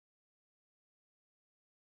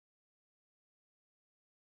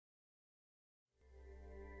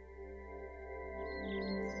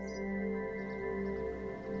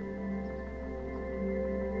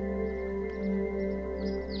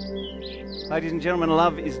Ladies and gentlemen,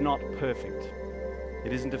 love is not perfect.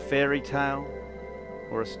 It isn't a fairy tale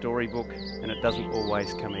or a storybook, and it doesn't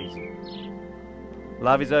always come easy.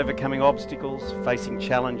 Love is overcoming obstacles, facing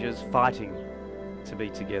challenges, fighting to be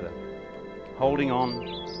together, holding on,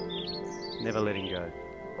 never letting go.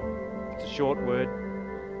 It's a short word,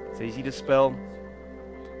 it's easy to spell,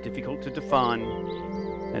 difficult to define,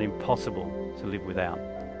 and impossible to live without.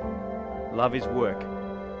 Love is work.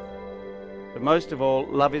 But most of all,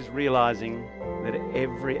 love is realizing that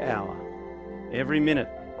every hour, every minute,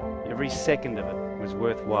 every second of it was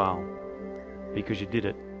worthwhile because you did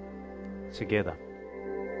it together.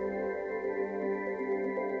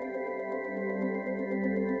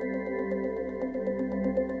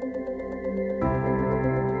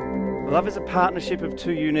 Love is a partnership of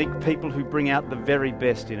two unique people who bring out the very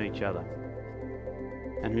best in each other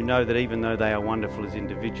and who know that even though they are wonderful as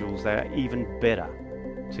individuals, they are even better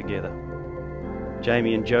together.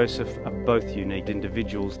 Jaemi and Joseph are both unique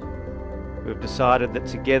individuals who have decided that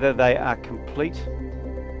together they are complete,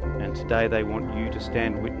 and today they want you to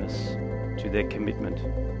stand witness to their commitment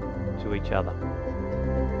to each other.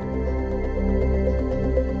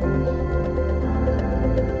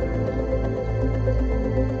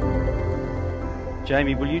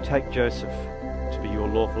 Jaemi, will you take Joseph to be your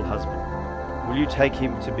lawful husband? Will you take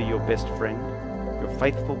him to be your best friend, your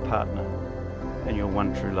faithful partner, and your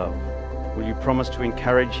one true love? Will you promise to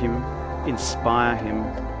encourage him, inspire him,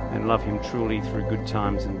 and love him truly through good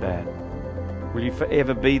times and bad? Will you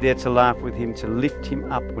forever be there to laugh with him, to lift him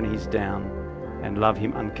up when he's down, and love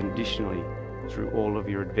him unconditionally through all of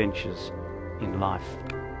your adventures in life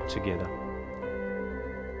together?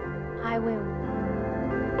 I will.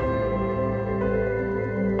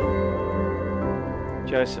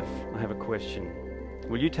 Joseph, I have a question.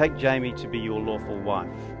 Will you take Jaemi to be your lawful wife?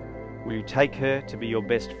 Will you take her to be your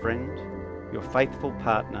best friend, your faithful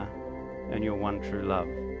partner, and your one true love?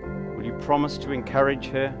 Will you promise to encourage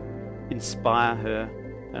her, inspire her,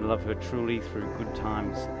 and love her truly through good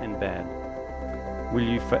times and bad? Will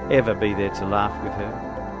you forever be there to laugh with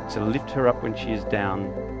her, to lift her up when she is down,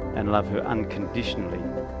 and love her unconditionally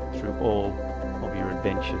through all of your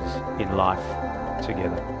adventures in life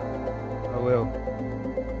together? I will.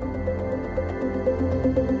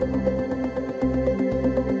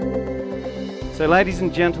 So ladies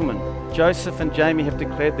and gentlemen, Joseph and Jaemi have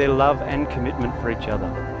declared their love and commitment for each other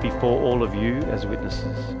before all of you as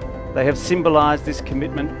witnesses. They have symbolized this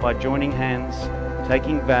commitment by joining hands,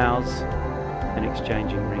 taking vows, and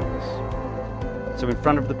exchanging rings. So in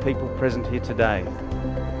front of the people present here today,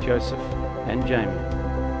 Joseph and Jaemi,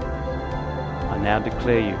 I now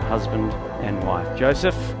declare you husband and wife.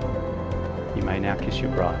 Joseph, you may now kiss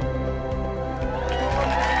your bride.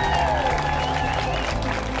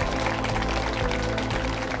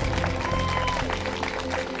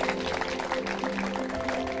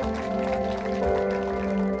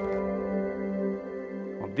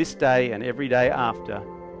 This day and every day after,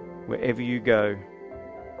 wherever you go,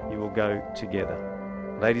 you will go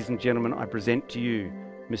together. Ladies and gentlemen, I present to you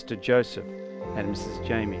Mr. Joseph and Mrs.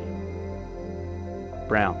 Jaemi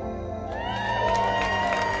Brown.